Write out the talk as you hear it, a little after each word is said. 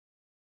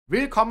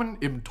Willkommen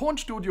im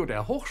Tonstudio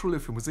der Hochschule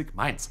für Musik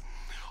Mainz.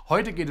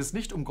 Heute geht es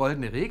nicht um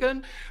goldene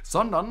Regeln,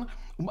 sondern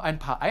um ein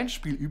paar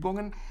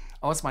Einspielübungen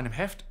aus meinem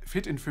Heft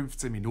Fit in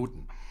 15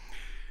 Minuten.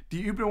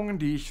 Die Übungen,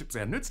 die ich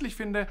sehr nützlich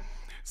finde,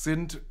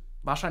 sind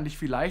wahrscheinlich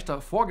viel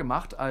leichter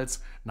vorgemacht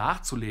als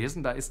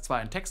nachzulesen. Da ist zwar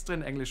ein Text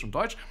drin, Englisch und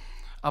Deutsch,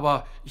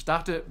 aber ich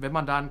dachte, wenn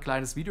man da ein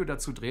kleines Video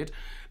dazu dreht,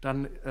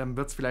 dann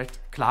wird es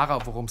vielleicht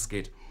klarer, worum es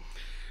geht.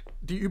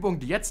 Die Übung,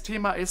 die jetzt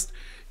Thema ist,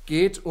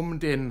 geht um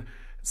den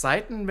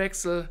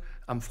Saitenwechsel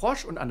am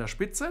Frosch und an der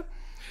Spitze.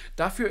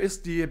 Dafür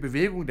ist die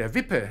Bewegung der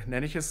Wippe,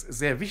 nenne ich es,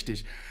 sehr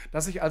wichtig,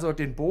 dass ich also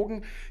den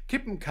Bogen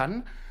kippen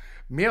kann,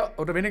 mehr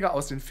oder weniger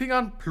aus den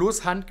Fingern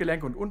plus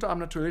Handgelenk und Unterarm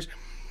natürlich,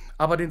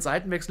 aber den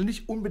Saitenwechsel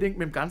nicht unbedingt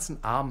mit dem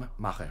ganzen Arm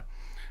mache.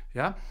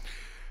 Ja?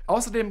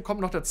 Außerdem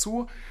kommt noch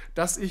dazu,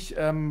 dass ich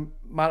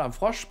mal am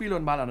Frosch spiele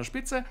und mal an der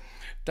Spitze.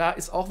 Da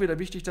ist auch wieder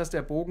wichtig, dass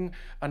der Bogen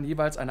an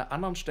jeweils einer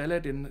anderen Stelle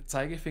den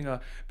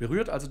Zeigefinger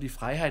berührt, also die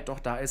Freiheit doch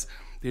da ist,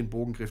 den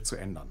Bogengriff zu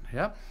ändern.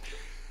 Ja?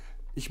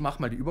 Ich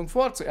mache mal die Übung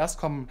vor. Zuerst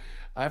kommen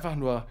einfach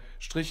nur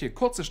Striche,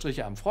 kurze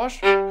Striche am Frosch,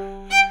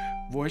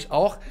 wo ich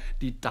auch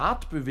die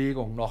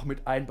Dartbewegung noch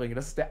mit einbringe.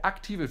 Das ist der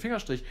aktive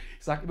Fingerstrich.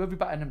 Ich sage immer, wie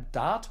bei einem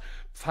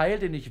Dartpfeil,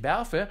 den ich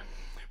werfe,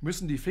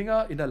 müssen die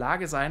Finger in der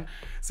Lage sein,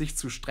 sich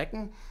zu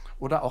strecken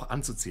oder auch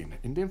anzuziehen.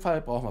 In dem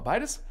Fall brauchen wir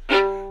beides.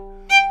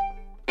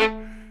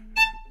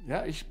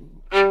 Ja, ich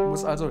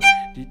muss also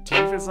die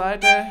tiefe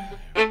Seite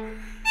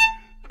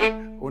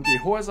und die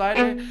hohe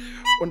Seite,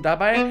 und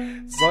dabei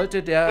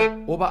sollte der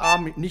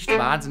Oberarm nicht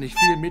wahnsinnig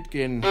viel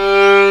mitgehen.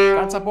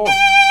 Ganzer Bogen.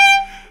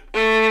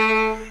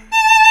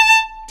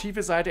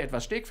 Tiefe Seite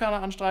etwas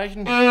stegferner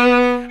anstreichen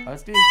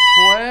als die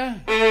hohe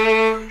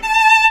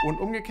und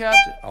umgekehrt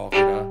auch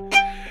wieder.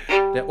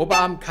 Der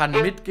Oberarm kann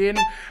mitgehen,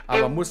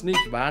 aber muss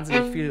nicht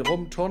wahnsinnig viel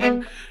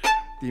rumturnen.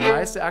 Die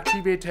meiste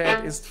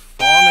Aktivität ist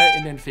vorne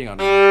in den Fingern.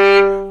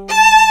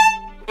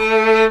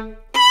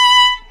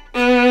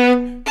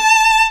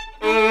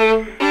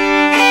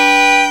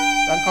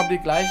 Dann kommt die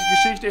gleiche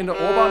Geschichte in der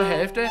oberen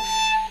Hälfte.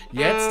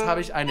 Jetzt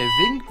habe ich eine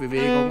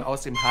Winkbewegung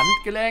aus dem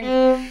Handgelenk,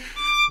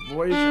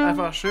 wo ich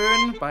einfach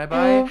schön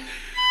bye-bye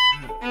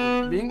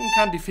winken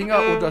kann. Die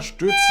Finger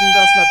unterstützen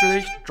das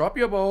natürlich. Drop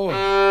your bow.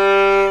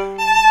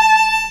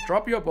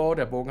 Drop your bow.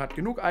 Der Bogen hat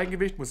genug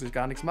Eigengewicht, muss ich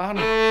gar nichts machen.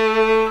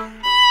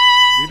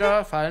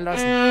 Wieder fallen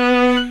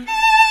lassen.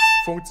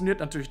 Funktioniert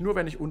natürlich nur,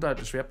 wenn ich unterhalb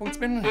des Schwerpunkts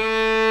bin.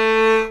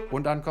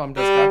 Und dann kommt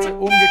das Ganze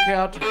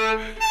umgekehrt.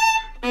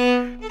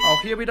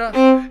 Auch hier wieder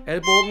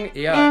Ellbogen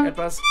eher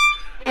etwas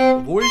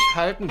ruhig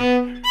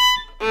halten.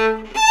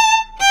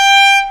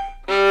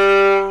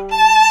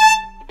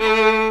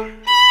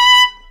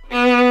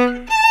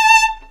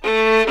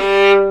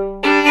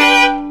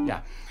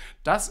 Ja,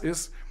 das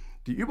ist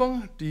die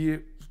Übung, die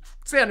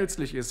sehr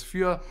nützlich ist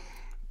für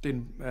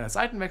den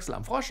Saitenwechsel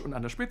am Frosch und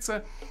an der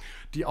Spitze,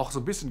 die auch so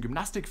ein bisschen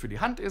Gymnastik für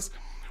die Hand ist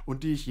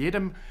und die ich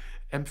jedem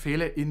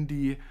empfehle, in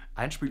die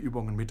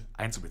Einspielübungen mit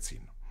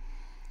einzubeziehen.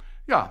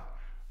 Ja,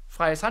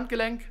 freies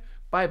Handgelenk,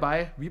 bye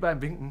bye, wie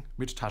beim Winken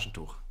mit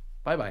Taschentuch.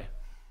 Bye bye.